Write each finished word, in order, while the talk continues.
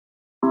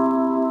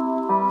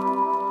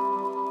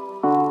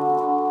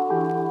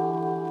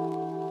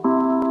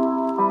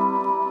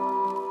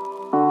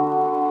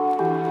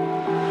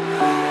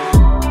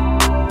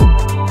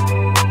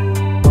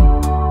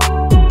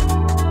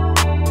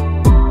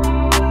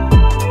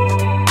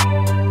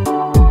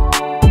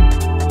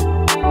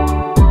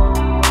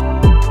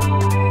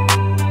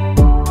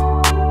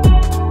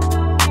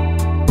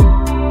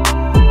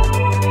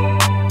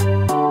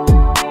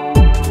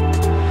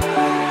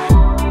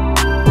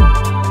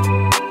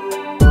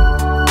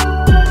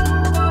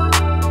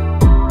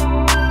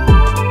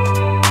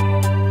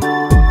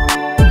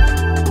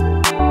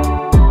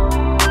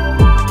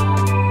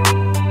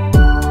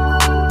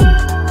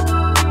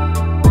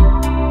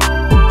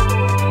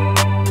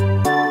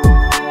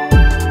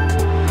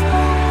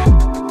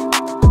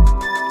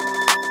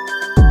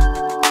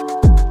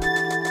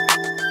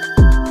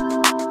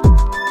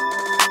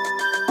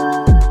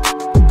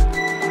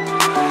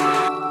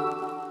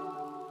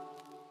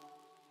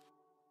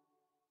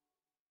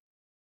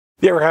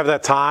You ever have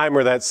that time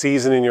or that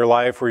season in your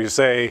life where you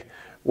say,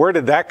 where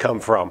did that come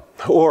from?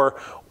 Or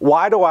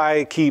why do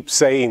I keep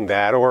saying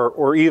that?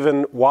 Or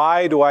even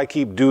why do I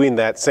keep doing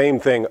that same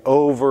thing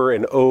over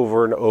and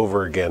over and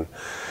over again?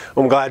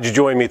 I'm glad you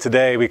joined me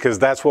today because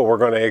that's what we're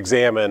going to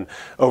examine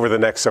over the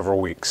next several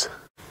weeks.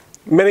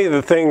 Many of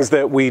the things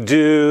that we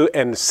do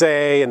and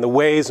say and the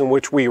ways in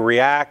which we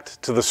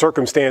react to the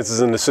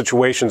circumstances and the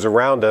situations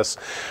around us,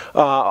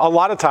 a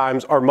lot of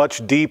times are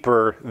much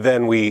deeper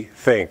than we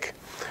think.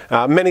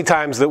 Many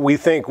times that we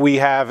think we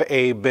have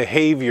a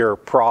behavior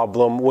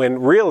problem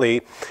when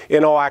really,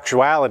 in all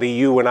actuality,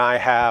 you and I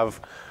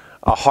have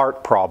a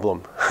heart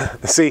problem.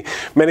 See,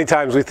 many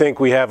times we think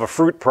we have a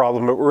fruit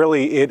problem, but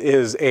really it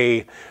is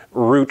a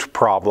root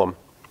problem.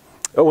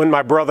 When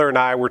my brother and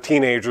I were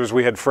teenagers,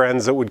 we had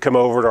friends that would come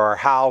over to our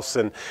house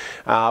and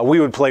we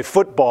would play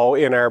football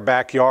in our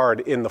backyard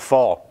in the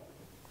fall.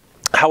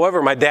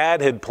 However, my dad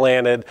had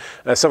planted,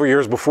 several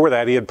years before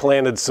that, he had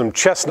planted some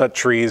chestnut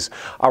trees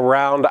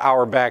around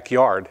our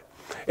backyard.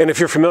 And if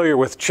you're familiar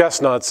with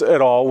chestnuts at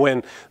all,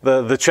 when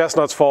the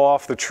chestnuts fall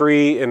off the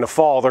tree in the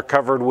fall, they're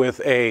covered with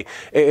a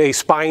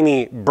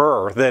spiny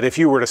burr that if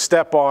you were to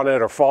step on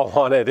it or fall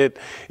on it, it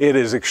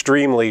is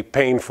extremely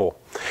painful.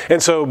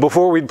 And so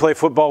before we'd play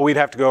football, we'd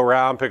have to go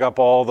around, pick up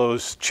all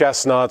those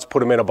chestnuts, put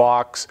them in a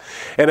box,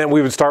 and then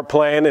we would start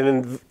playing,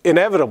 and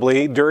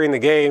inevitably during the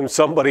game,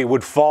 somebody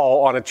would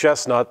fall on a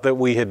chestnut that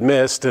we had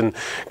missed and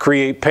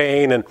create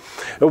pain, and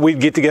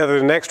we'd get together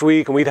the next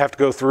week and we'd have to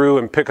go through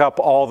and pick up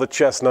all the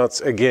chestnuts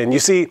again. You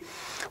see,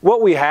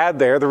 what we had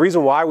there, the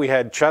reason why we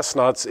had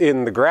chestnuts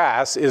in the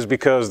grass is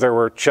because there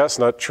were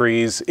chestnut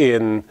trees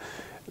in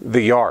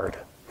the yard.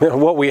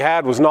 What we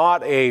had was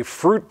not a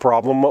fruit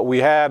problem, what we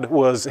had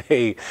was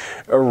a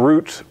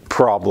root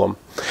problem.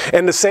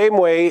 And the same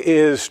way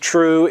is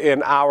true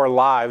in our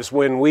lives.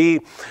 When we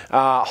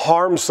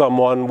harm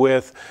someone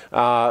with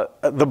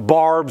the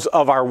barbs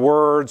of our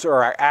words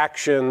or our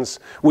actions,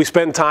 we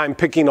spend time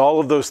picking all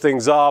of those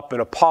things up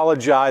and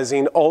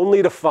apologizing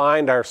only to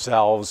find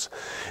ourselves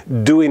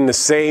doing the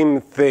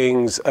same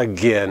things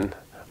again,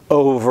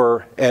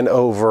 over and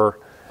over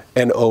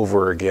and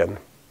over again.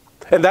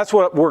 And that's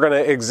what we're going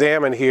to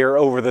examine here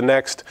over the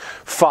next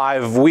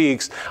 5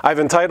 weeks. I've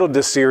entitled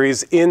this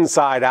series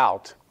Inside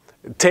Out,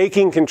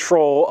 taking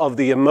control of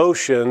the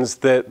emotions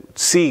that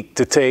seek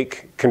to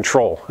take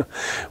control.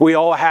 We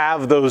all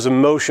have those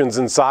emotions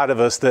inside of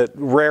us that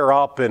rear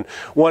up and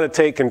want to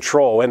take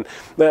control. And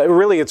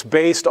really it's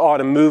based on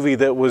a movie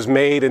that was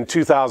made in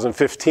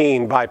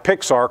 2015 by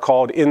Pixar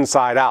called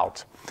Inside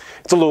Out.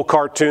 It's a little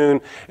cartoon,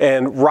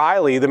 and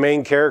Riley, the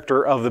main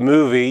character of the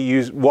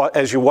movie,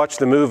 as you watch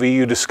the movie,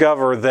 you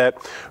discover that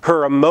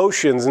her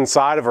emotions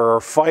inside of her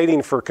are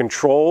fighting for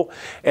control,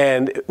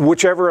 and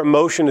whichever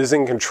emotion is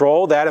in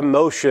control, that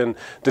emotion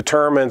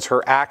determines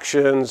her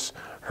actions,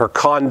 her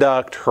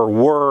conduct, her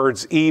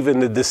words, even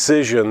the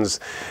decisions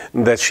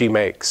that she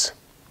makes.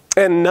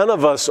 And none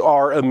of us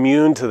are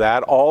immune to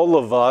that. All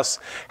of us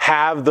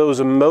have those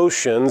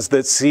emotions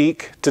that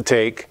seek to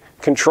take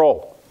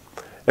control.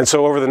 And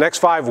so over the next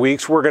 5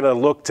 weeks, we're going to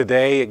look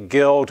today at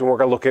guilt, and we're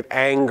going to look at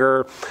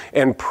anger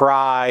and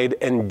pride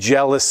and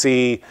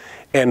jealousy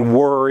and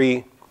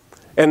worry,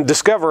 and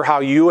discover how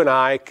you and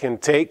I can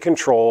take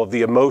control of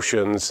the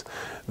emotions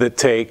that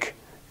take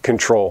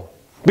control.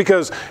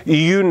 Because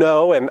you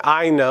know and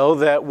I know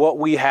that what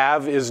we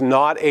have is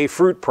not a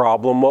fruit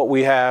problem. What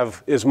we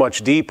have is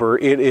much deeper.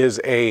 It is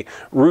a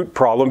root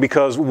problem,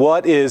 because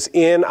what is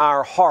in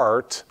our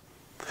heart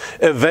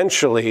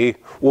eventually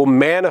will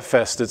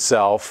manifest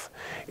itself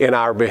in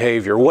our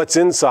behavior. What's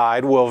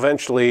inside will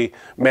eventually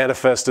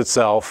manifest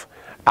itself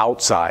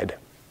outside.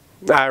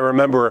 I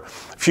remember a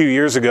few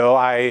years ago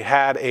I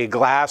had a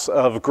glass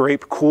of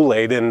grape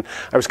Kool-Aid and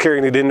I was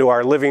carrying it into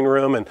our living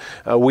room, and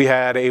we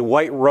had a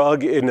white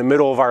rug in the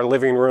middle of our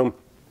living room.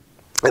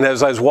 And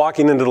as I was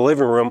walking into the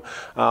living room,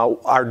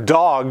 our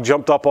dog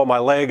jumped up on my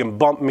leg and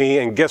bumped me,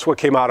 and guess what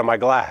came out of my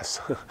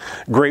glass?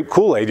 Grape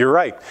Kool-Aid, you're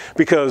right.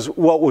 Because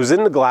what was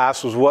in the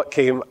glass was what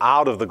came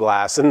out of the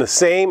glass. And the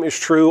same is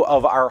true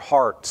of our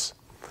hearts.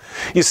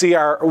 You see,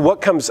 what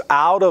comes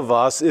out of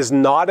us is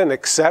not an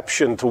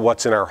exception to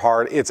what's in our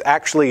heart. It's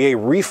actually a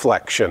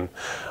reflection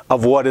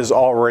of what is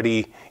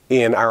already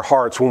in our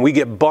hearts. When we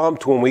get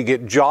bumped, when we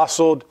get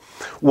jostled,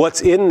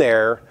 what's in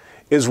there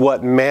is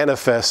what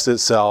manifests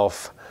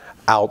itself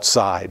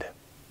outside.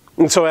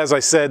 And so, as I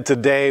said,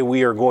 today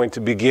we are going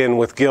to begin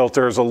with guilt.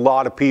 There's a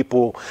lot of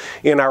people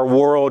in our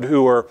world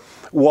who are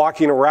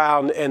walking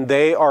around and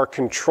they are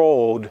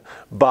controlled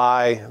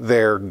by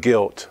their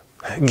guilt.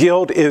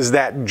 Guilt is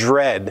that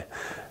dread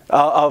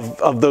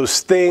of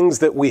those things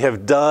that we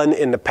have done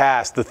in the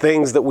past, the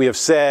things that we have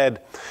said,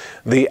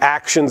 the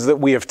actions that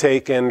we have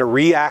taken, the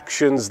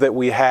reactions that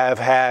we have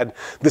had,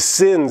 the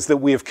sins that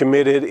we have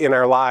committed in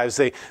our lives.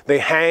 They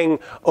hang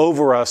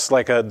over us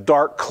like a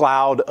dark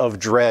cloud of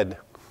dread.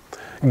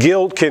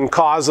 Guilt can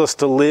cause us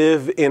to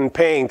live in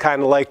pain,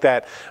 kind of like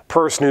that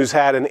person who's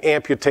had an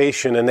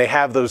amputation and they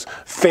have those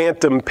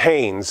phantom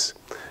pains.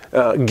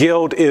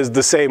 Guilt is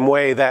the same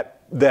way. That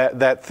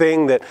that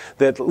thing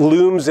that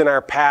looms in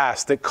our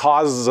past that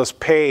causes us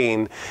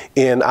pain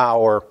in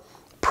our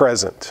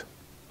present.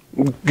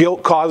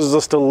 Guilt causes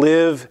us to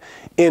live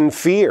in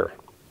fear.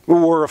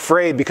 We're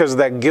afraid because of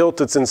that guilt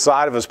that's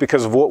inside of us,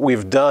 because of what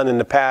we've done in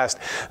the past.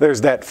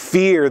 There's that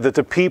fear that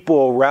the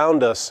people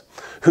around us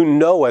who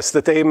know us,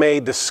 that they may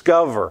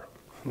discover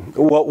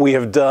what we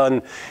have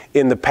done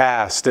in the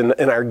past. And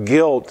our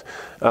guilt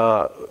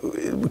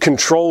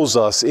controls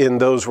us in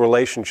those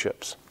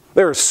relationships.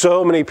 There are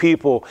so many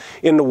people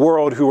in the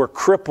world who are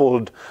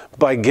crippled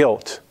by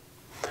guilt.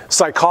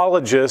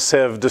 Psychologists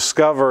have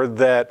discovered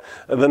that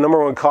the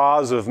number one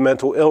cause of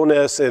mental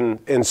illness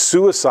and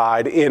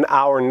suicide in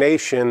our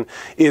nation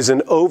is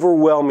an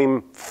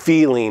overwhelming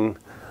feeling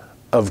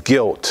of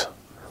guilt.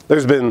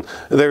 There's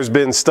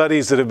been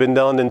studies that have been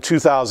done in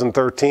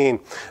 2013.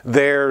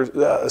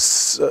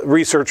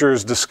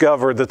 Researchers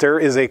discovered that there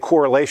is a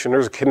correlation,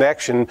 there's a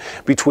connection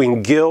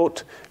between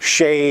guilt,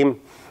 shame,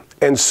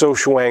 and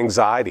social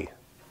anxiety.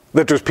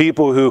 That there's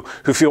people who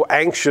feel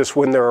anxious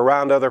when they're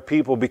around other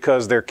people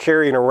because they're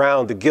carrying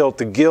around the guilt.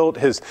 The guilt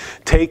has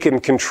taken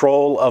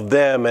control of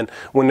them, and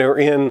when they're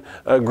in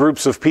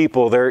groups of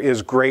people, there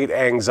is great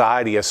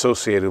anxiety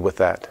associated with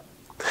that.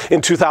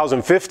 In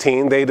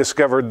 2015, they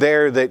discovered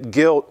there that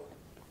guilt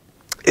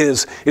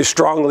is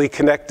strongly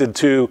connected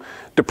to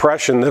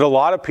depression, that a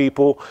lot of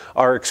people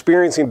are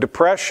experiencing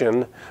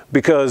depression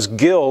because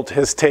guilt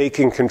has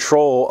taken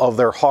control of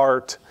their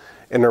heart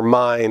and their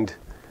mind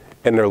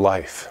and their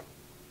life.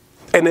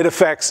 And it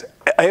affects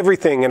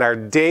everything in our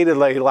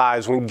day-to-day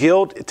lives. When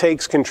guilt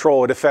takes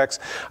control, it affects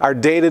our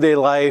day-to-day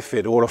life.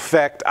 It will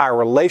affect our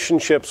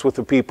relationships with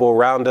the people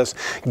around us.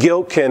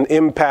 Guilt can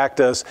impact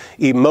us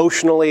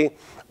emotionally,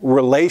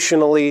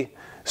 relationally,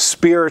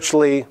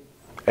 spiritually,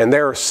 and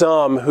there are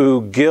some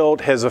who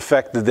guilt has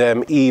affected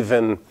them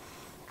even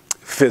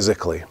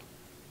physically.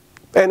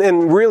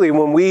 And really,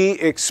 when we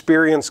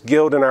experience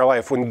guilt in our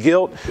life, when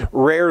guilt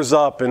rears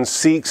up and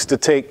seeks to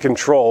take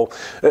control,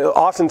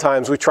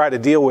 oftentimes we try to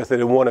deal with it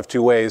in one of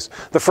two ways.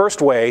 The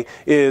first way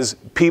is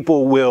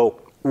people will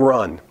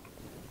run.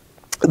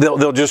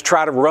 They'll just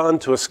try to run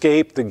to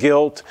escape the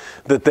guilt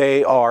that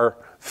they are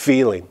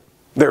feeling.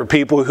 There are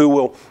people who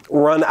will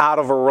run out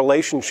of a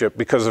relationship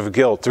because of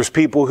guilt. There's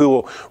people who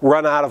will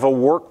run out of a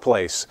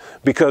workplace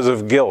because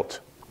of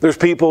guilt. There's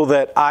people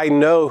that I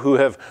know who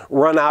have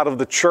run out of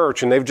the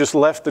church and they've just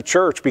left the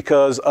church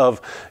because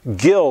of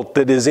guilt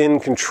that is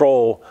in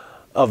control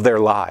of their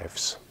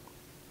lives.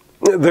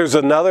 There's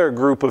another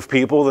group of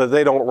people that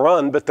they don't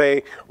run, but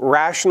they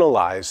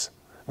rationalize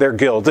their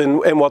guilt.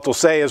 And what they'll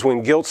say is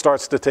when guilt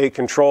starts to take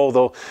control,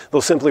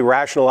 they'll simply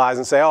rationalize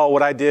and say, oh,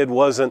 what I did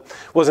wasn't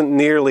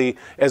nearly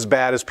as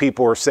bad as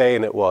people are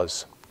saying it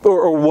was.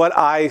 Or what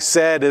I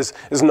said is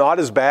not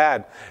as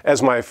bad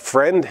as my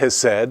friend has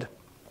said.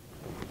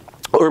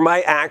 Or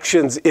my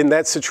actions in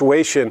that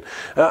situation,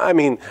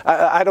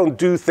 I don't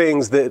do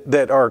things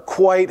that are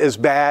quite as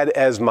bad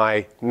as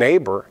my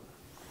neighbor.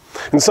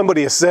 And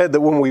somebody has said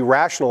that when we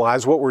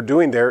rationalize, what we're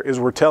doing there is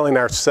we're telling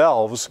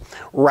ourselves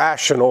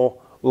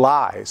rational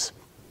lies.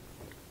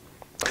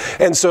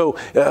 And so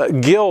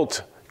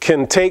guilt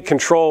can take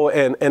control,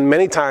 and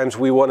many times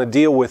we want to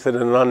deal with it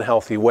in an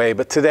unhealthy way.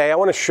 But today I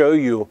want to show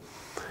you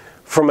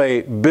from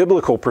a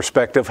biblical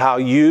perspective how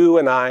you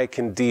and I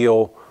can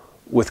deal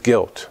with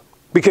guilt.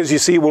 Because you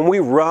see, when we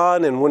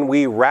run and when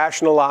we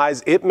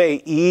rationalize, it may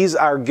ease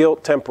our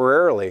guilt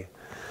temporarily,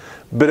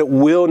 but it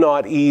will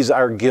not ease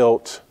our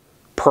guilt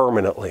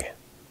permanently.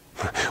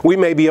 We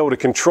may be able to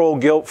control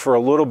guilt for a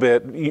little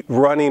bit,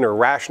 running or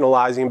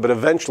rationalizing, but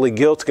eventually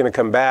guilt's going to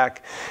come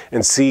back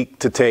and seek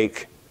to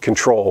take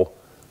control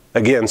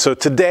again. So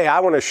today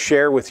I want to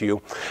share with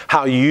you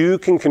how you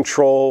can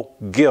control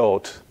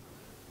guilt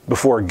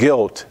before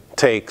guilt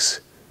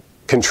takes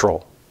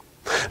control.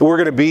 We're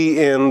going to be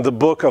in the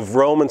book of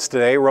Romans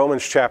today,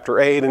 Romans chapter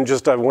 8, and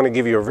I want to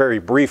give you a very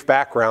brief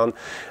background.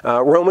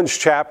 Romans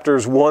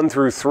chapters 1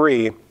 through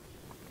 3,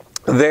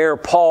 there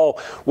Paul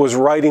was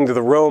writing to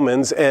the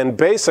Romans, and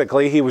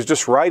basically he was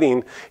just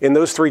writing in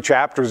those 3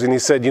 chapters, and he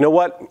said, you know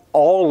what?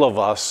 All of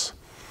us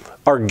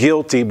are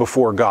guilty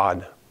before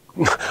God.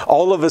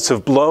 All of us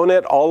have blown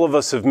it. All of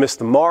us have missed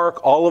the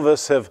mark. All of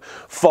us have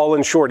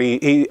fallen short.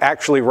 He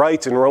actually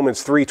writes in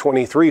Romans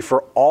 3:23,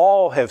 for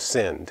all have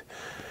sinned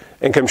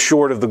and come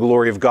short of the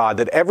glory of God.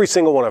 That every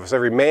single one of us,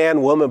 every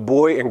man, woman,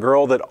 boy, and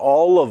girl, that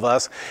all of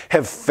us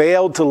have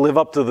failed to live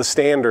up to the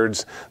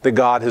standards that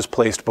God has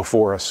placed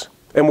before us.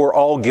 And we're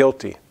all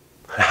guilty.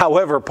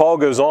 However, Paul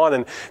goes on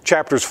in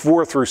chapters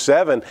 4 through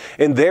 7,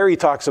 and there he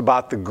talks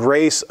about the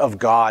grace of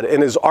God.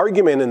 And his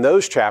argument in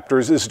those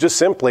chapters is just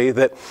simply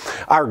that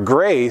our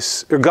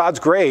grace, or God's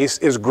grace,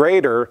 is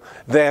greater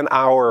than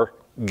our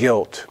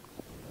guilt.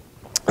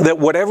 That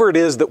whatever it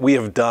is that we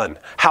have done,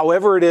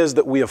 however it is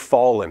that we have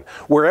fallen,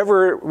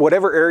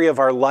 whatever area of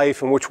our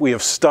life in which we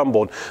have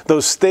stumbled,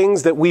 those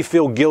things that we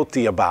feel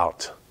guilty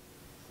about,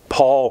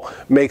 Paul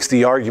makes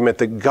the argument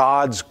that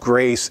God's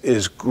grace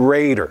is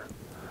greater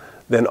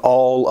than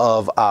all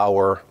of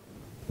our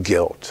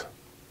guilt.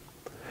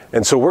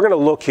 And so we're going to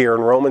look here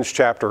in Romans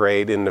chapter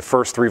 8 in the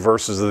first 3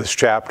 verses of this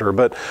chapter.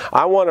 But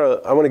I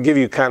want to give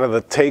you kind of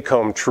the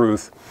take-home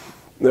truth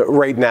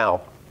right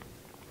now.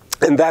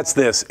 And that's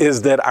this,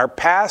 is that our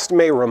past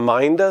may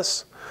remind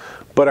us,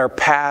 but our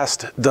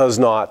past does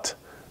not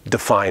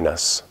define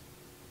us.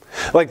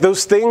 Like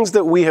those things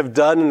that we have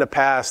done in the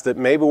past that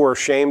maybe we're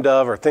ashamed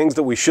of, or things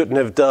that we shouldn't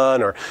have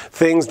done, or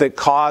things that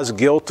cause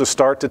guilt to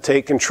start to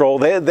take control,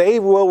 they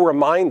will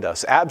remind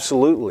us,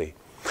 absolutely.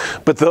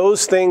 But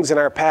those things in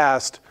our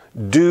past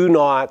do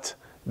not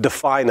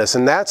define us.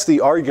 And that's the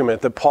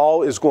argument that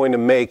Paul is going to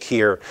make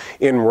here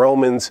in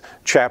Romans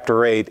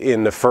chapter 8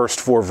 in the first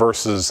 4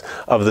 verses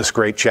of this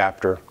great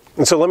chapter.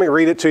 And so let me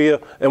read it to you,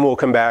 and we'll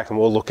come back and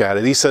we'll look at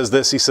it. He says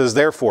this, he says,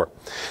 "Therefore,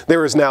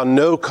 there is now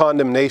no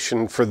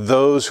condemnation for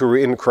those who are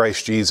in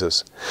Christ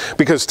Jesus.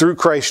 Because through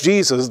Christ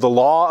Jesus, the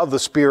law of the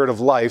Spirit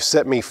of life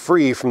set me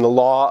free from the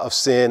law of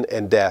sin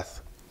and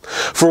death.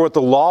 For what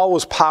the law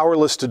was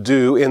powerless to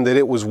do, in that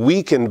it was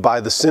weakened by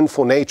the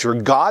sinful nature,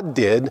 God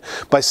did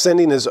by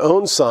sending His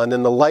own Son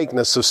in the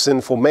likeness of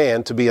sinful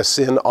man to be a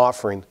sin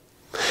offering.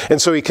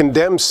 And so He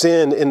condemned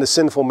sin in the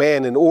sinful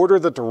man in order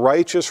that the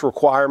righteous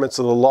requirements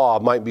of the law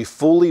might be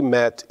fully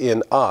met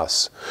in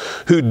us,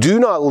 who do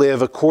not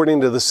live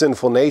according to the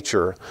sinful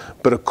nature,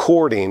 but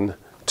according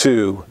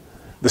to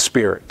the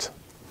Spirit."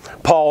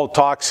 Paul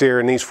talks here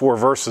in these 4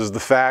 verses the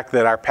fact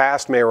that our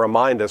past may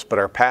remind us, but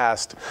our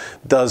past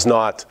does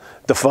not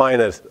define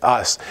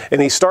us.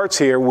 And he starts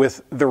here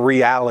with the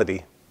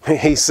reality.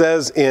 He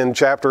says in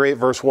chapter 8,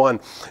 verse 1,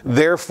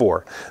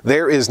 "Therefore,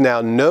 there is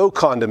now no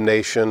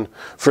condemnation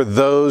for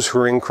those who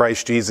are in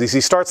Christ Jesus."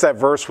 He starts that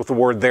verse with the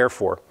word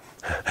 "therefore."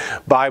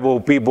 Bible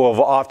people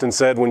have often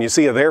said, when you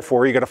see a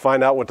therefore, you got to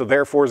find out what the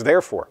therefore is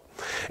there for.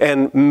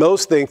 And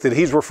most think that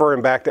he's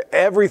referring back to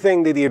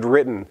everything that he had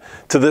written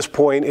to this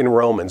point in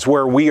Romans,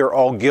 where we are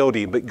all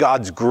guilty, but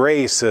God's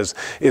grace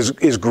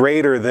is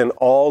greater than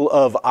all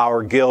of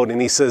our guilt.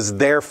 And he says,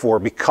 therefore,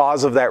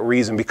 because of that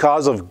reason,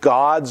 because of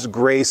God's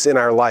grace in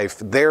our life,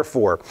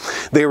 therefore,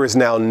 there is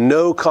now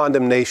no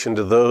condemnation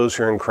to those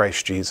who are in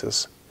Christ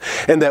Jesus.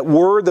 And that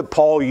word that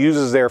Paul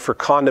uses there for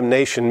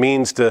condemnation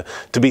means to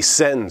be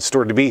sentenced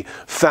or to be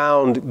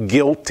found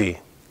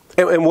guilty.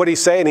 And what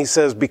he's saying, he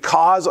says,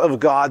 because of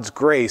God's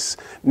grace,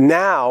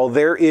 now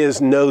there is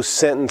no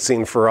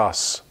sentencing for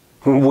us.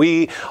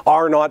 We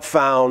are not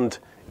found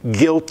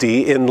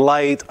guilty in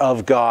light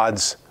of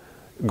God's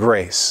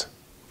grace.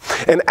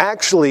 And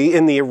actually,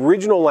 in the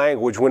original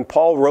language, when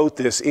Paul wrote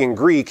this in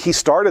Greek, he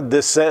started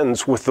this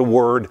sentence with the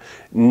word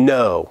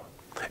no.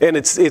 And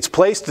it's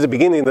placed at the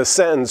beginning of the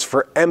sentence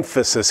for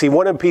emphasis. He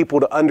wanted people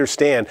to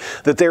understand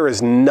that there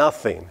is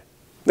nothing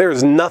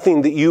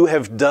that you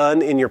have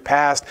done in your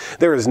past.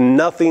 There is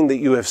nothing that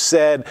you have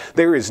said.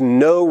 There is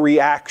no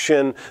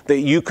reaction that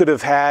you could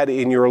have had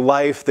in your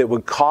life that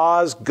would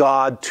cause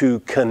God to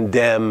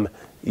condemn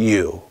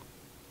you.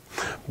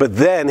 But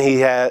then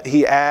he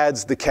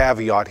adds the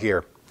caveat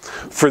here.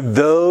 For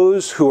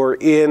those who are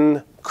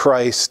in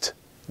Christ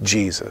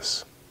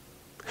Jesus.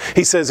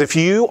 He says, if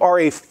you are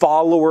a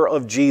follower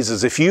of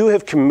Jesus, if you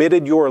have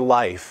committed your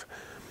life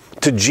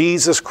to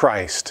Jesus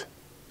Christ,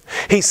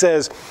 he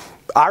says,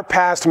 our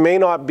past may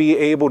not be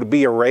able to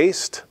be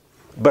erased,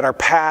 but our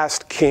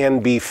past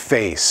can be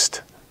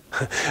faced.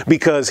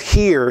 Because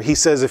here, he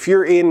says, if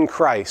you're in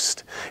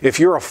Christ, if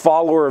you're a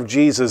follower of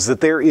Jesus,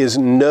 that there is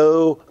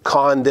no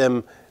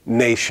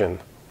condemnation.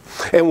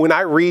 And when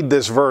I read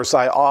this verse,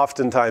 I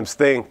oftentimes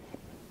think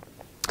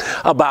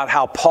about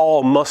how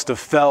Paul must have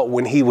felt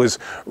when he was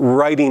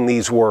writing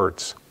these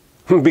words.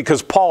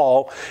 Because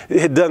Paul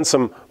had done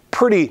some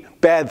pretty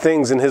bad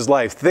things in his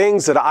life.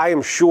 Things that I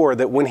am sure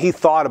that when he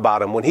thought about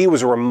them, when he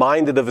was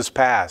reminded of his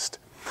past,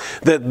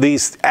 that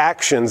these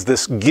actions,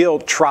 this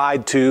guilt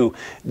tried to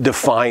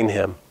define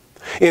him.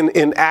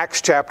 In Acts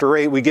chapter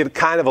 8, we get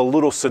kind of a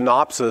little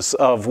synopsis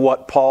of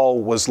what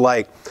Paul was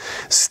like.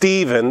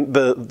 Stephen,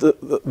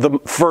 the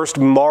first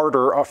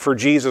martyr for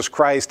Jesus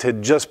Christ,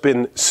 had just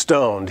been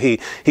stoned. He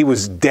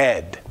was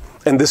dead.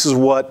 And this is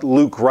what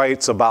Luke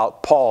writes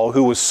about Paul,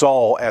 who was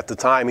Saul at the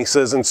time. He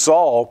says, and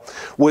Saul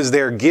was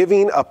there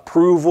giving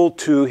approval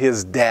to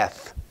his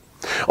death.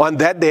 On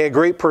that day, a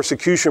great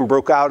persecution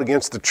broke out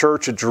against the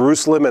church at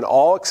Jerusalem, and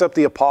all except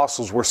the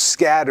apostles were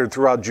scattered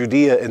throughout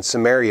Judea and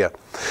Samaria.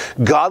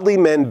 Godly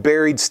men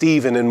buried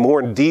Stephen and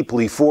mourned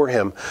deeply for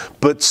him.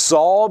 But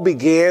Saul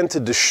began to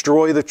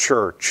destroy the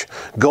church.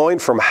 Going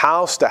from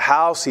house to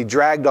house, he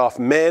dragged off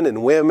men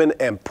and women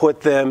and put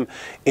them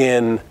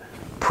in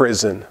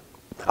prison.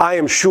 I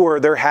am sure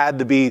there had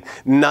to be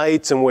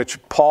nights in which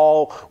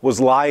Paul was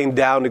lying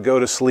down to go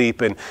to sleep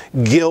and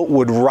guilt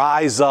would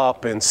rise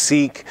up and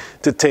seek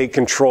to take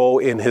control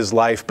in his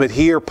life. But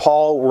here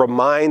Paul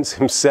reminds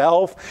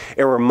himself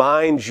and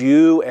reminds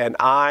you and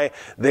I,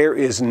 there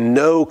is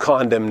no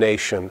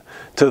condemnation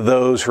to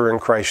those who are in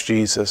Christ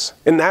Jesus.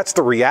 And that's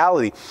the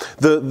reality.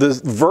 The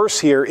verse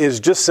here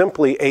is just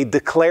simply a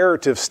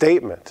declarative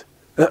statement.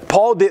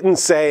 Paul didn't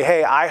say,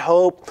 hey, I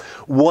hope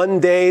one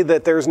day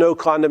that there's no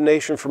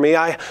condemnation for me.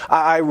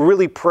 I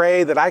really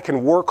pray that I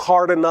can work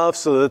hard enough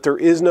so that there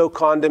is no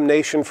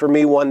condemnation for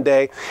me one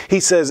day. He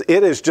says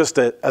it is just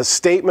a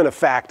statement of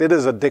fact. It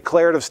is a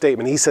declarative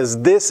statement. He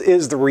says this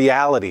is the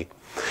reality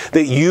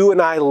that you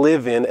and I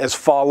live in as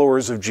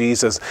followers of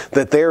Jesus,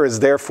 that there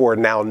is therefore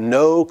now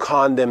no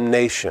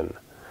condemnation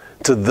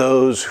to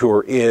those who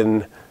are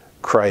in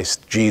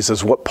Christ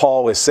Jesus. What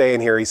Paul is saying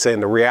here, he's saying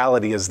the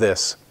reality is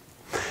this,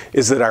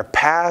 is that our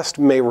past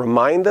may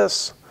remind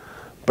us,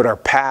 but our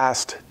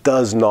past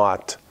does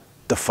not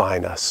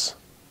define us.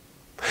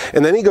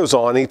 And then he goes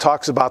on and he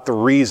talks about the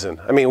reason.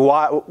 I mean,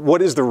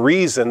 what is the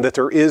reason that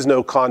there is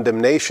no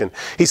condemnation?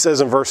 He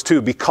says in verse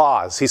 2,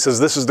 because. He says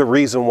this is the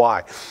reason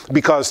why.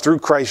 Because through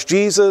Christ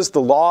Jesus,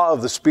 the law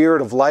of the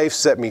Spirit of life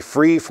set me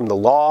free from the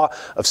law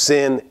of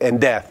sin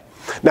and death.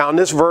 Now in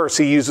this verse,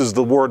 he uses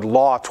the word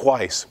law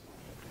twice.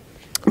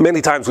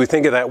 Many times we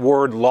think of that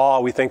word law,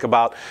 we think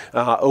about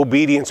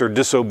obedience or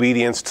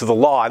disobedience to the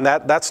law, and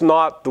that's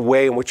not the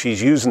way in which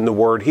he's using the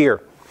word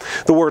here.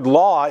 The word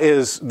law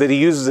that he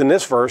uses in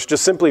this verse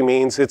just simply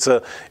means it's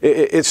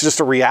just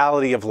a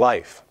reality of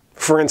life.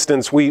 For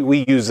instance,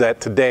 we use that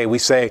today. We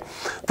say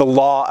the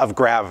law of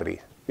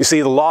gravity. You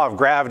see, the law of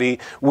gravity,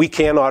 we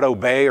cannot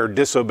obey or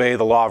disobey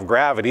the law of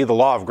gravity. The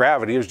law of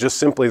gravity is just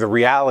simply the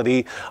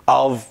reality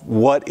of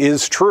what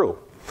is true.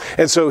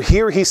 And so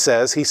here he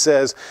says,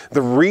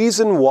 the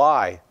reason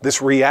why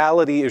this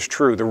reality is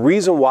true, the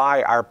reason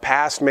why our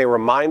past may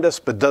remind us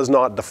but does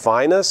not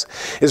define us,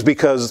 is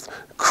because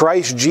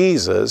Christ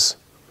Jesus,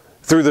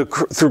 through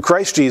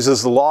Christ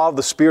Jesus, the law of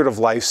the Spirit of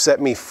life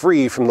set me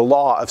free from the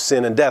law of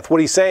sin and death.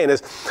 What he's saying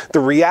is the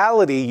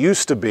reality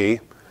used to be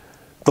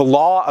the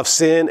law of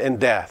sin and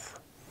death,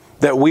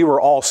 that we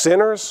were all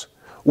sinners,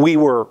 we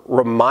were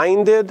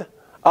reminded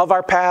of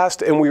our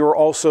past, and we were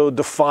also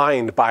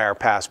defined by our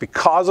past.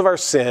 Because of our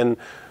sin,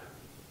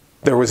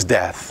 there was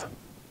death.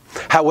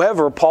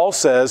 However, Paul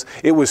says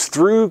it was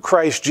through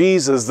Christ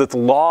Jesus that the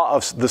law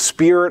of the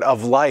Spirit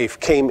of life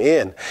came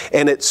in,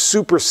 and it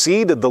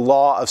superseded the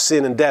law of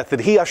sin and death,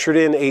 that he ushered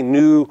in a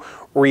new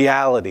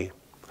reality.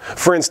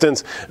 For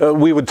instance,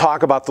 we would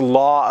talk about the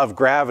law of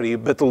gravity,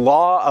 but the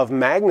law of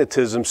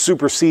magnetism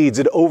supersedes,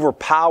 it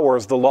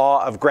overpowers the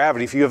law of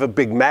gravity. If you have a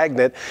big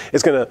magnet,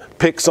 it's going to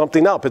pick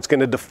something up. It's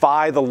going to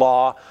defy the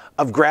law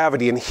of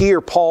gravity. And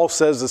here Paul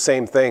says the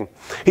same thing.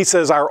 He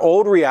says our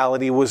old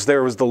reality was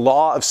there was the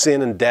law of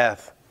sin and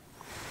death,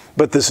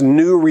 but this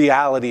new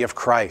reality of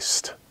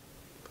Christ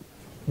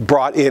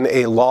brought in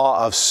a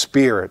law of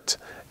spirit,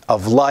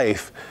 of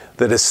life,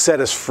 that has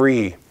set us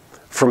free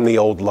from the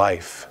old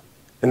life.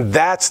 And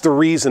that's the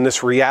reason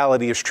this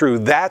reality is true.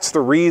 That's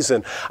the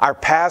reason our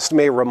past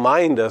may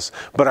remind us,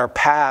 but our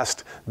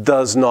past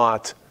does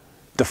not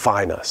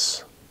define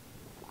us.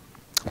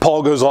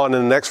 Paul goes on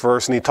in the next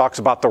verse and he talks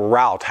about the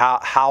route.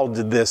 How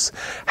did this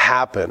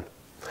happen?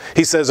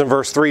 He says in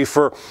verse 3,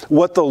 for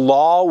what the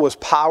law was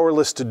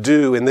powerless to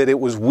do, in that it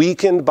was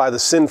weakened by the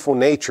sinful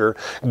nature,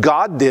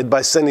 God did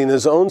by sending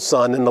his own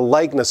Son in the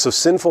likeness of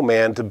sinful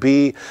man to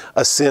be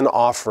a sin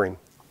offering.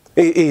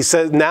 He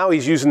says now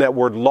he's using that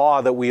word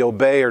law that we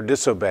obey or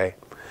disobey.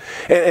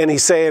 And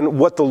he's saying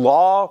what the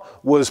law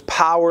was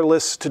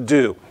powerless to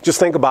do. Just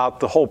think about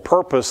the whole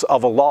purpose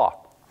of a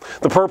law.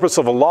 The purpose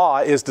of a law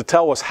is to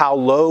tell us how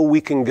low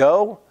we can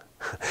go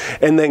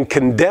and then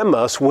condemn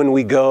us when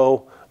we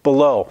go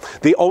below.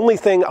 The only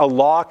thing a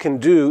law can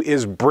do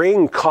is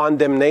bring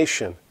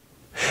condemnation.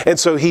 And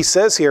so he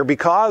says here,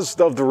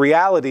 because of the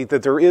reality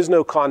that there is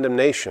no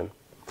condemnation,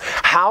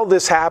 how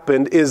this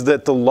happened is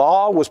that the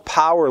law was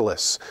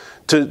powerless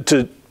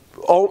the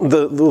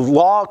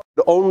law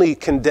could only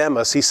condemn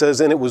us, he says,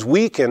 and it was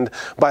weakened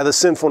by the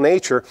sinful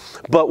nature.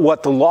 But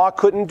what the law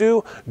couldn't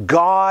do,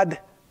 God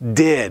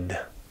did.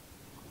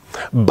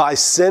 By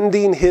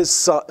sending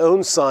his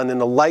own Son in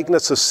the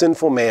likeness of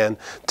sinful man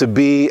to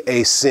be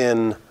a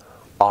sin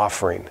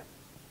offering.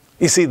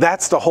 You see,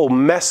 that's the whole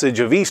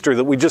message of Easter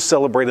that we just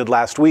celebrated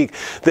last week,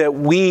 that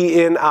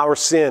we in our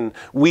sin,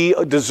 we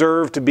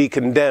deserve to be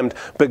condemned,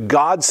 but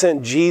God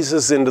sent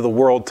Jesus into the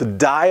world to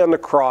die on the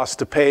cross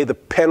to pay the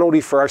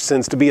penalty for our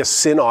sins, to be a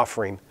sin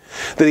offering,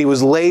 that he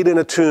was laid in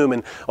a tomb,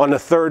 and on the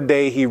third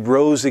day he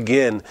rose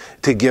again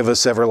to give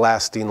us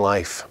everlasting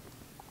life.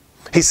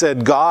 He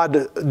said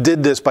God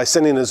did this by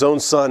sending his own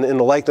Son in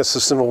the likeness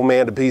of sinful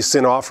man to be a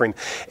sin offering.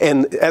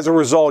 And as a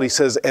result, he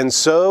says, and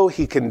so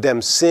he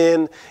condemns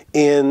sin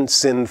in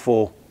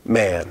sinful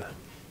man.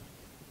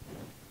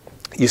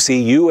 You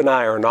see, you and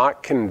I are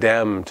not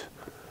condemned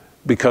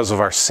because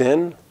of our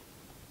sin,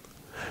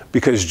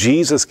 because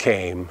Jesus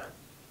came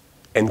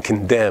and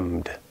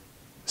condemned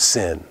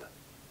sin.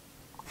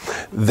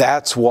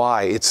 That's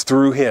why, it's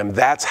through him.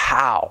 That's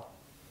how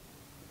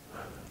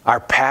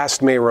our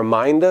past may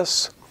remind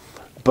us,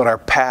 but our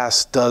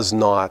past does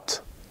not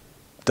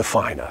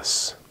define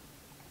us.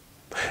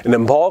 And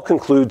then Paul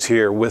concludes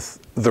here with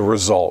the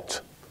result.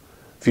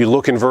 If you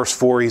look in verse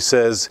 4, he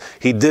says,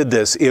 he did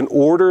this in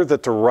order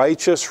that the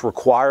righteous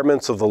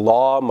requirements of the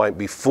law might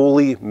be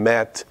fully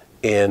met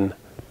in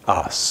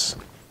us.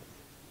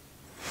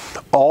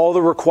 all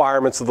the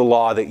requirements of the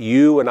law that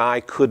you and I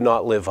could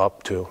not live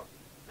up to.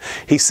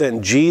 He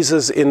sent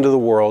Jesus into the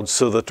world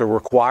so that the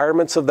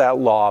requirements of that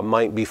law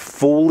might be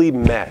fully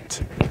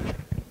met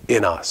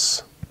in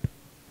us.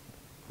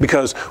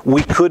 Because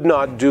we could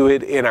not do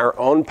it in our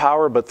own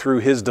power, but through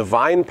His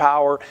divine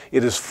power,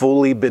 it has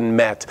fully been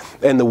met.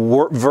 And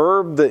the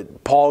verb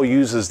that Paul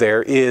uses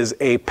there is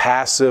a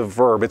passive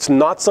verb. It's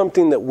not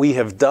something that we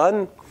have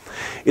done.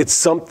 It's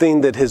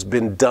something that has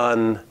been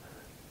done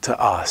to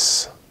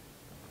us.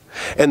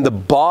 And the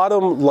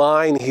bottom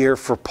line here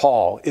for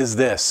Paul is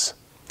this,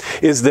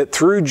 is that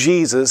through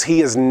Jesus, He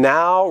has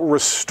now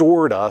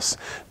restored us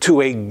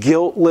to a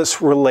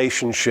guiltless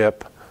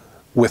relationship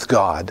with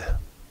God.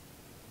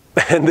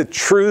 And the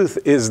truth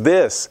is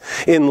this,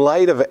 in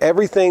light of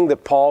everything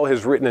that Paul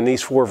has written in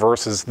these 4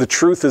 verses, the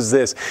truth is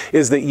this,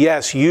 is that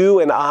yes, you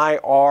and I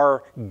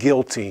are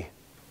guilty,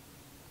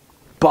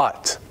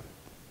 but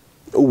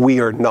we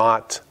are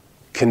not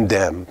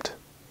condemned.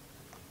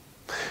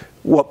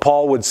 What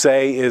Paul would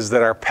say is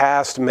that our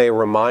past may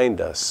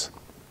remind us,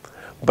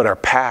 but our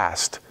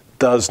past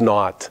does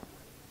not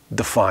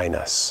define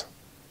us.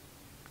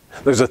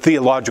 There's a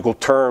theological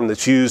term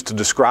that's used to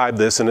describe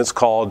this, and it's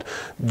called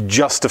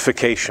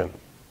justification.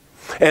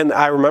 And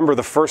I remember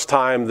the first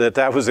time that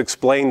that was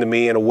explained to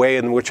me in a way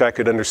in which I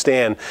could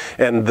understand.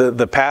 And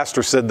the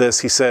pastor said this,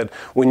 he said,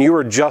 when you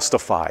are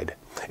justified,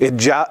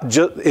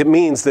 it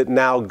means that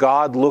now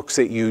God looks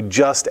at you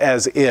just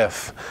as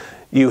if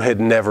you had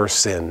never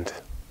sinned.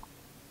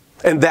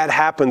 And that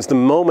happens the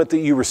moment that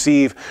you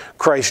receive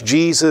Christ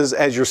Jesus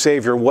as your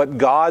Savior. What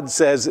God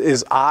says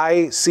is,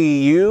 I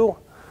see you,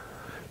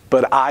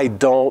 but I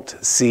don't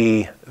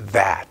see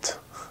that.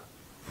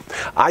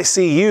 I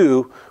see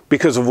you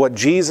because of what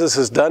Jesus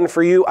has done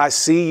for you. I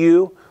see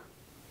you,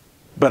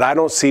 but I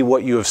don't see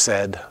what you have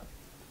said.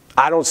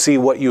 I don't see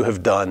what you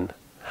have done.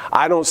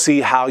 I don't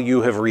see how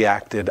you have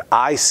reacted.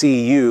 I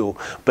see you,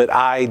 but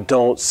I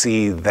don't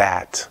see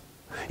that.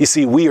 You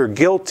see, we are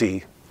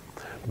guilty,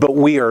 but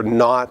we are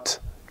not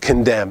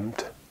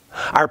condemned.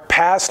 Our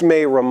past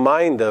may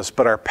remind us,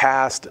 but our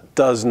past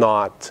does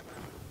not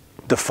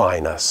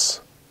define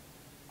us.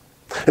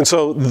 And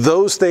so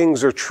those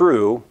things are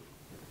true.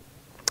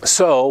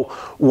 So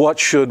what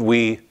should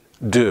we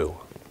do?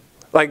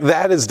 Like,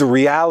 that is the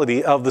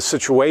reality of the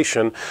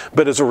situation.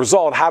 But as a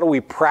result, how do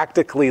we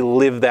practically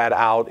live that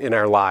out in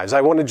our lives? I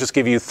want to just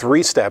give you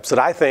 3 steps that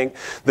I think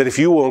that if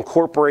you will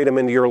incorporate them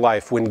into your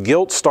life, when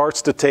guilt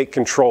starts to take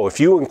control, if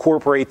you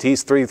incorporate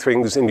these 3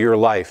 things into your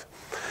life,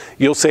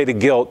 you'll say to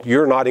guilt,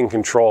 you're not in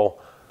control.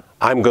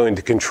 I'm going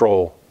to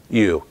control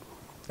you.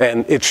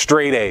 And it's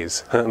straight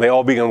A's. They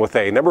all begin with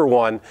A. Number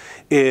 1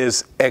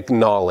 is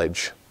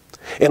acknowledge.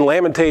 In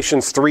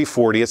Lamentations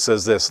 3:40, it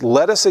says this,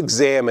 let us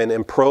examine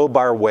and probe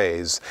our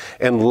ways,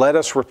 and let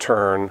us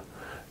return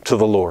to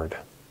the Lord.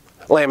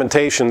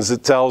 Lamentations,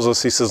 it tells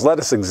us, he says, let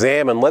us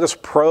examine, let us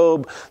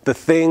probe the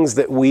things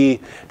that we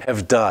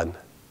have done.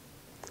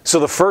 So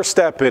the first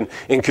step in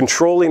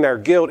controlling our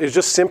guilt is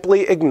just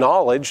simply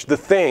acknowledge the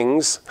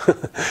things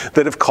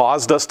that have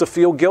caused us to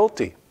feel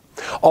guilty.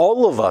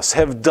 All of us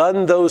have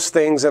done those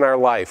things in our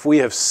life. We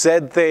have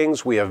said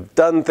things, we have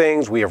done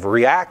things, we have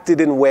reacted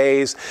in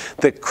ways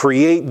that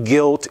create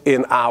guilt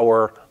in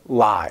our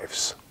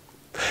lives.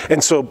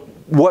 And so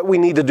what we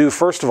need to do,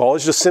 first of all,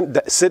 is just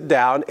sit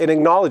down and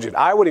acknowledge it.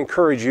 I would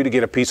encourage you to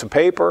get a piece of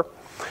paper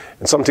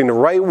and something to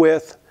write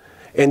with,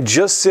 and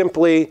just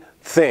simply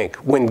think,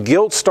 when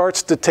guilt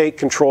starts to take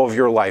control of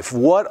your life,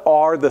 what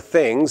are the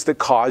things that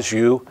cause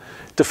you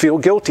to feel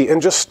guilty?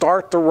 And just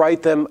start to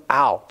write them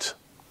out.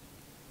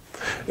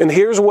 And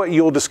here's what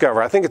you'll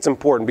discover. I think it's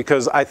important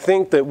because I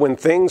think that when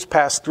things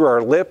pass through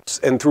our lips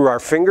and through our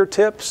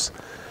fingertips,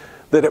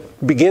 that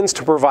it begins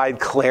to provide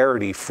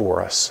clarity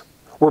for us.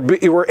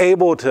 We're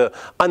able to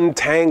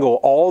untangle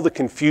all the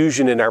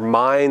confusion in our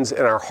minds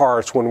and our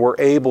hearts when we're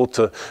able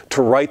to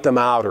write them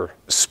out or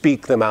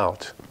speak them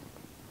out.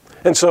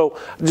 And so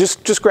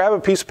just grab a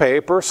piece of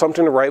paper,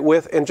 something to write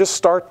with, and just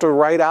start to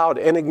write out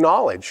and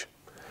acknowledge.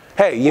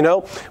 Hey, you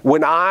know,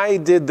 when I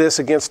did this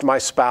against my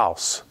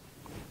spouse,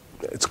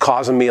 it's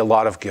causing me a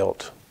lot of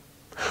guilt.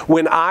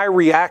 When I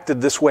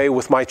reacted this way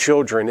with my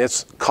children,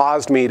 it's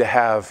caused me to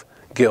have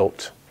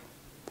guilt.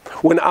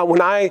 When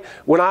I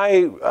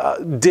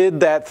did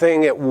that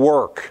thing at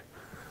work,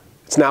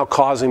 it's now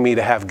causing me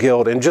to have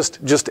guilt. And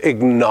just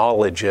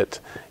acknowledge it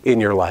in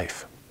your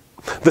life.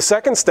 The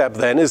second step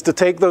then is to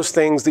take those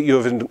things that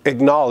you have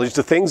acknowledged,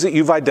 the things that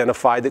you've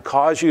identified that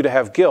cause you to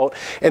have guilt,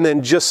 and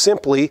then just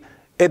simply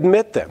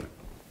admit them.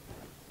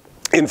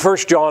 In 1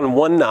 John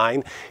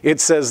 1:9,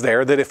 it says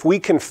there that if we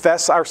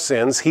confess our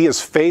sins, He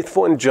is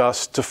faithful and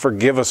just to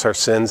forgive us our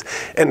sins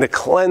and to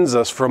cleanse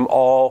us from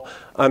all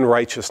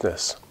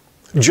unrighteousness.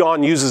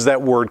 John uses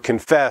that word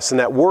confess, and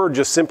that word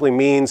just simply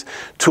means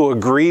to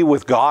agree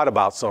with God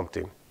about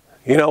something.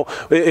 You know,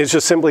 it's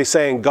just simply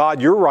saying,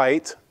 God, you're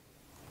right.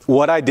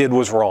 What I did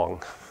was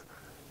wrong.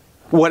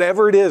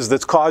 Whatever it is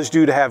that's caused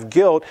you to have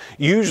guilt,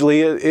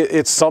 usually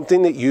it's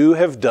something that you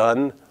have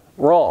done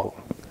wrong.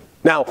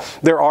 Now,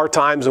 there are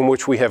times in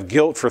which we have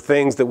guilt for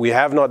things that we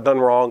have not done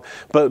wrong,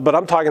 but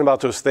I'm talking about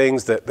those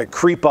things that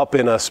creep up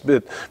in us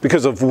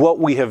because of what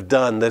we have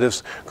done that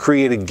has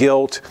created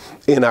guilt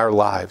in our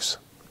lives.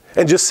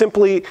 And just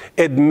simply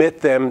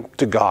admit them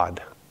to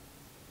God.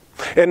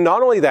 And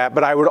not only that,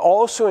 but I would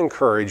also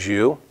encourage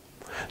you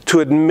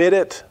to admit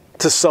it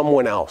to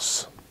someone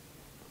else.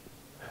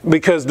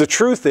 Because the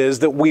truth is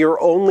that we are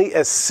only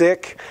as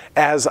sick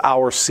as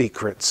our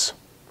secrets.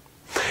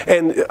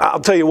 And I'll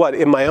tell you what,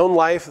 in my own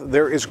life,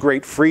 there is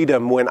great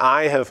freedom when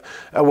I have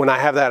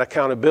that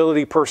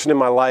accountability person in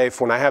my life,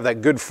 when I have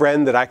that good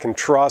friend that I can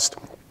trust,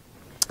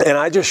 and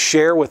I just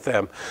share with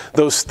them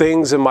those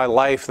things in my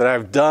life that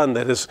I've done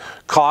that has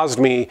caused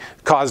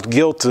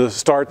guilt to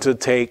start to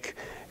take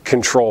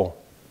control.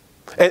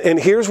 And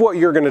here's what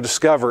you're going to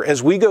discover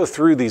as we go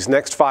through these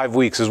next 5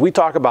 weeks, as we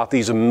talk about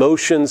these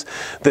emotions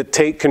that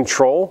take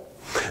control,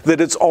 that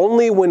it's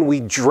only when we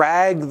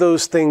drag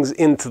those things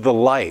into the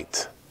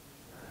light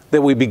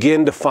that we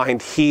begin to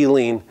find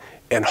healing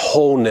and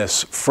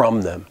wholeness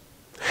from them.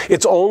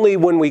 It's only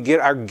when we get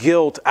our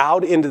guilt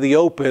out into the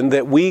open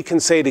that we can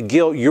say to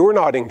guilt, you're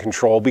not in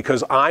control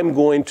because I'm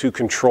going to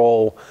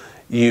control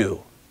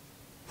you.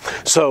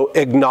 So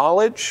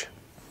acknowledge,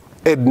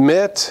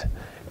 admit,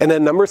 and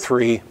then number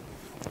 3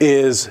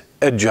 is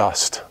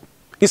adjust.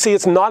 You see,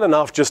 it's not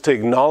enough just to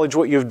acknowledge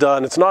what you've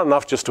done. It's not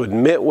enough just to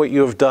admit what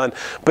you have done.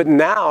 But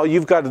now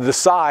you've got to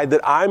decide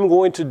that I'm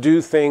going to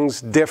do things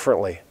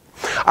differently.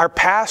 Our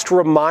past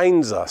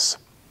reminds us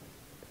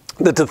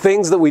that the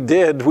things that we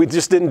did, we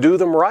just didn't do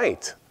them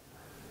right.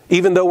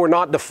 Even though we're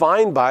not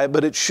defined by it,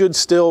 but it should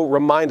still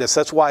remind us.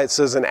 That's why it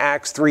says in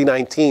Acts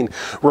 3:19,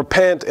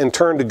 repent and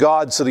turn to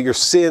God so that your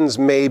sins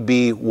may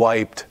be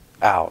wiped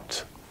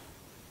out.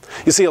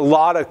 You see, a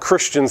lot of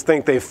Christians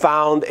think they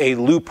found a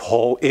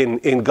loophole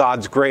in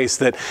God's grace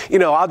that,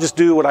 I'll just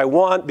do what I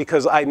want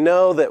because I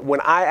know that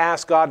when I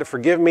ask God to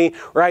forgive me,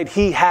 right,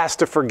 He has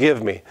to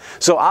forgive me.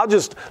 So I'll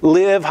just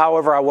live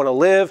however I want to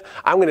live.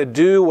 I'm going to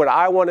do what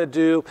I want to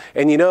do.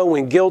 And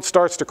when guilt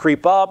starts to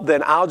creep up,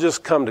 then I'll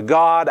just come to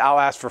God. I'll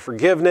ask for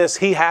forgiveness.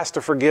 He has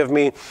to forgive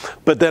me.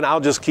 But then I'll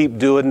just keep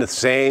doing the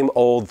same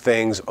old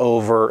things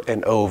over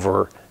and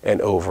over and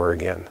over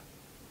again.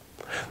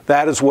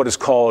 That is what is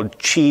called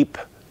cheap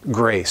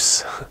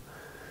grace.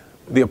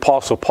 The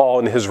Apostle Paul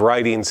in his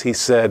writings, he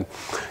said,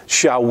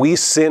 shall we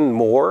sin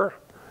more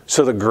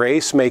so that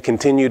grace may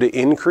continue to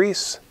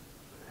increase?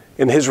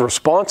 And his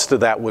response to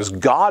that was,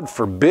 God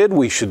forbid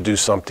we should do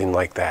something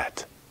like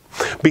that.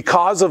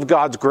 Because of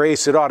God's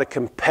grace, it ought to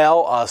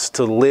compel us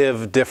to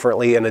live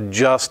differently and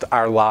adjust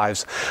our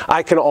lives.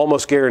 I can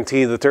almost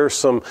guarantee that there's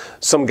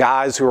some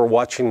guys who are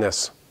watching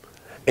this,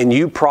 and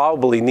you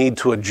probably need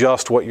to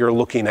adjust what you're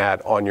looking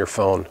at on your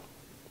phone.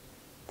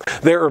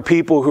 There are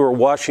people who are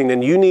watching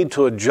and you need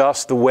to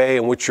adjust the way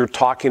in which you're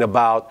talking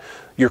about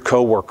your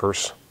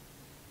coworkers.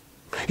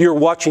 You're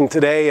watching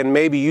today and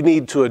maybe you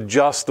need to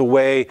adjust the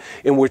way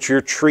in which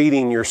you're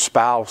treating your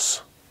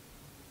spouse.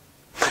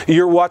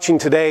 You're watching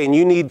today and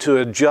you need to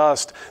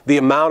adjust the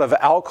amount of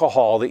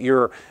alcohol that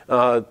you're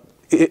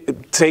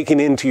taking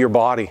into your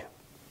body.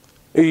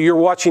 You're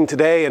watching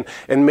today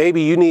and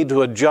maybe you need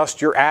to adjust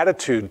your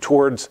attitude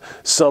towards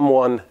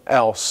someone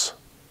else.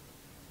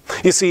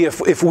 You see,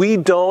 if we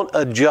don't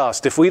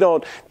adjust, if we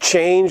don't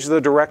change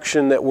the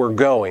direction that we're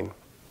going,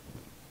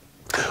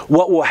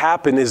 what will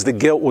happen is the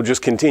guilt will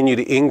just continue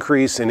to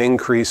increase and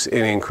increase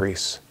and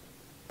increase.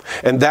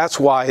 And that's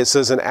why it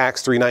says in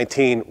Acts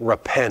 3:19,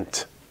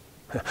 repent.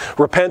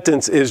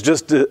 Repentance is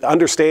just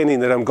understanding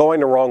that I'm going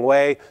the wrong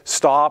way,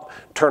 stop,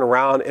 turn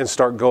around, and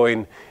start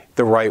going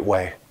the right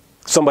way.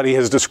 Somebody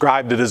has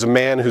described it as a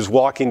man who's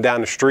walking down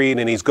the street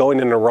and he's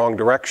going in the wrong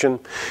direction.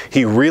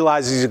 He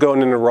realizes he's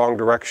going in the wrong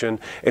direction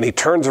and he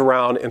turns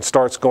around and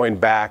starts going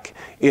back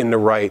in the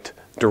right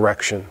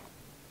direction.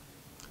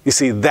 You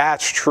see,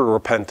 that's true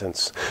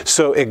repentance.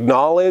 So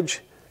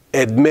acknowledge,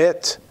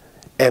 admit,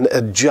 and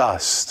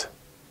adjust.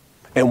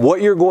 And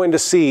what you're going to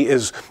see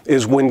is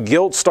when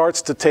guilt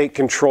starts to take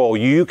control,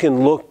 you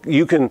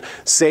can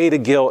say to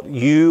guilt,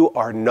 you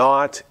are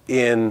not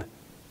in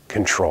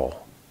control.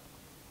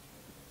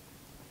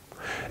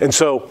 And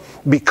so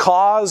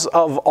because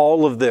of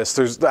all of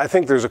this, I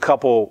think there's a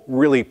couple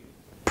really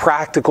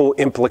practical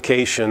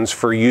implications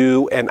for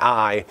you and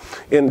I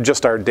in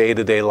just our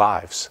day-to-day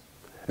lives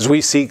as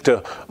we seek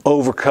to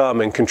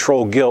overcome and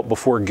control guilt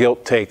before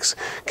guilt takes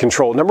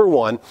control. Number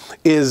one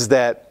is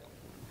that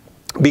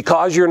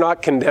because you're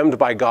not condemned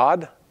by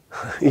God,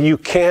 you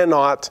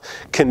cannot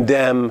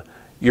condemn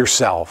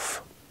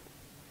yourself.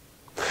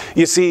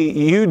 You see,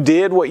 you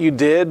did what you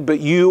did, but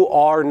you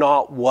are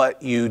not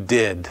what you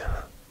did.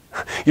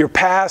 Your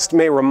past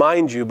may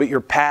remind you, but your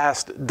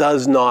past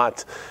does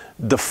not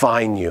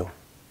define you.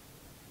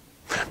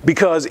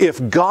 Because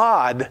if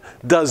God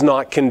does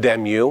not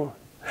condemn you,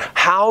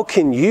 how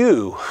can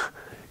you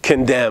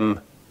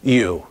condemn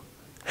you?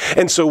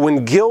 And so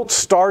when guilt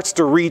starts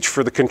to reach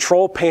for the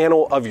control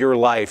panel of your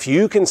life,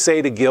 you can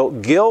say to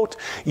guilt, guilt,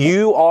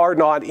 you are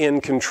not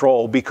in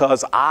control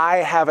because I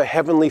have a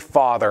heavenly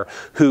Father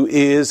who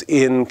is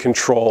in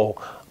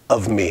control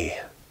of me.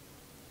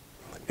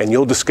 And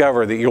you'll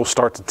discover that you'll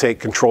start to take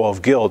control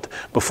of guilt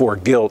before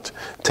guilt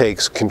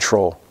takes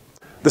control.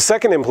 The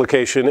second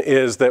implication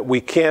is that we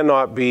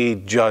cannot be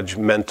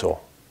judgmental.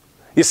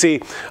 You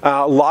see,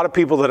 a lot of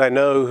people that I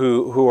know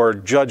who are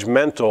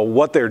judgmental,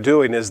 what they're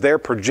doing is they're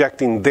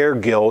projecting their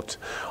guilt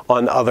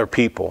on other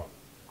people.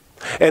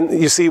 And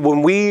you see,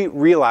 when we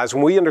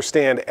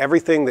understand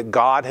everything that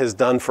God has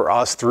done for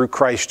us through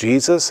Christ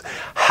Jesus,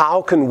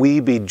 how can we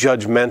be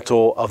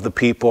judgmental of the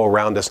people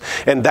around us?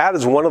 And that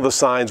is one of the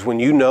signs when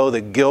you know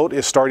that guilt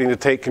is starting to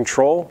take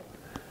control,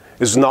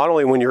 is not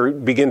only when you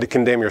begin to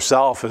condemn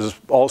yourself, is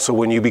also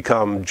when you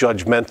become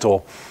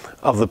judgmental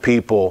of the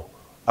people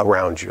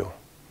around you.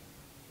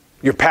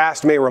 Your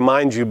past may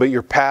remind you, but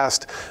your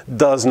past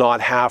does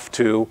not have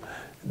to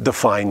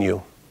define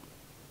you.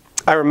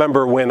 I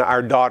remember when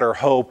our daughter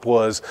Hope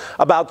was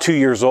about 2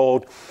 years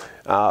old,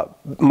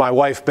 my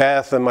wife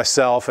Beth and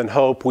myself and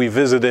Hope, we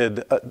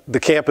visited the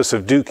campus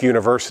of Duke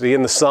University,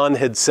 and the sun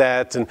had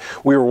set and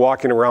we were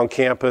walking around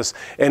campus,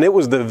 and it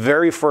was the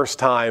very first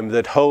time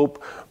that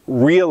Hope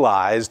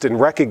realized and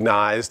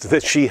recognized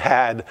that she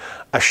had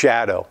a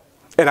shadow.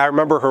 And I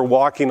remember her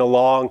walking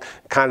along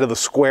kind of the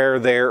square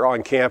there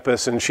on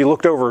campus, and she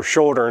looked over her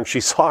shoulder and she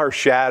saw her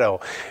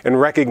shadow and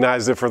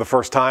recognized it for the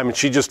first time, and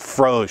she just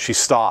froze. She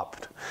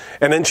stopped.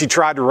 And then she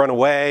tried to run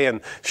away,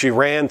 and she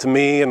ran to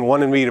me and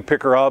wanted me to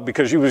pick her up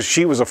because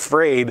she was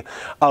afraid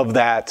of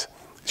that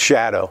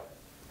shadow.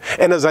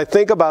 And as I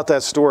think about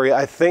that story,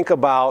 I think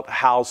about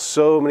how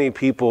so many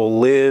people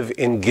live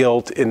in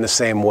guilt in the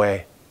same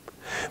way,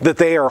 that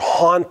they are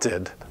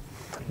haunted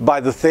by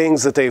the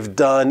things that they've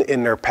done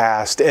in their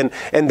past. And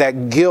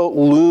that guilt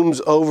looms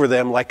over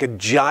them like a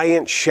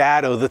giant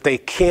shadow that they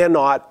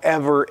cannot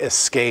ever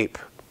escape.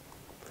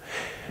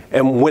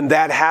 And when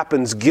that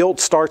happens, guilt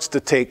starts to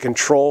take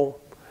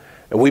control,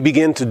 and we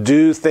begin to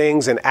do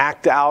things and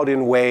act out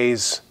in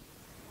ways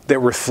that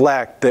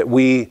reflect that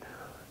we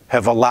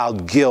have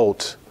allowed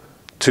guilt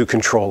to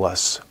control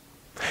us.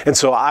 And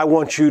so I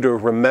want you to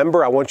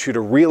remember, I want you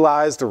to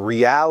realize the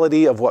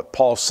reality of what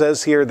Paul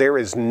says here. There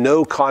is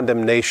no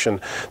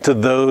condemnation to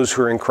those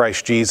who are in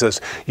Christ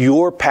Jesus.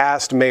 Your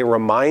past may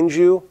remind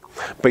you,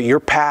 but your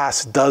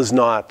past does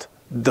not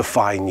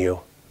define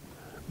you,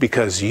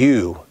 because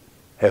you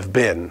have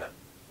been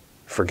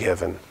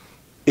forgiven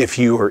if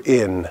you are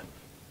in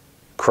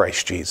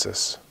Christ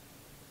Jesus.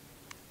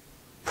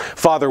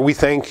 Father, we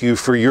thank you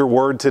for your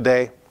word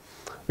today.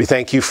 We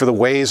thank you for the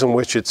ways in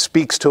which it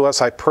speaks to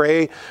us. I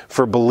pray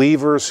for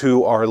believers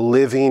who are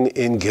living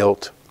in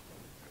guilt.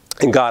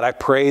 And God, I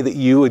pray that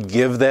you would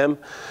give them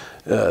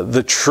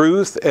the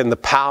truth and the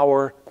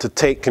power to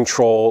take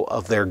control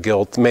of their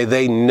guilt. May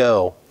they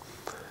know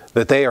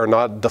that they are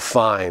not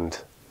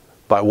defined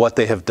by what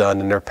they have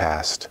done in their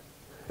past.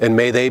 And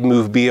may they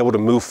be able to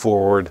move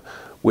forward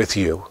with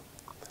you.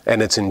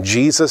 And it's in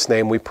Jesus'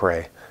 name we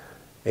pray.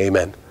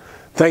 Amen.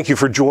 Thank you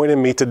for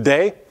joining me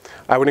today.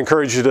 I would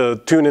encourage you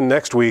to tune in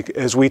next week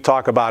as we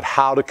talk about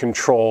how to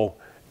control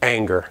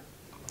anger.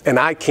 And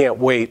I can't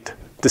wait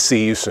to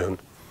see you soon.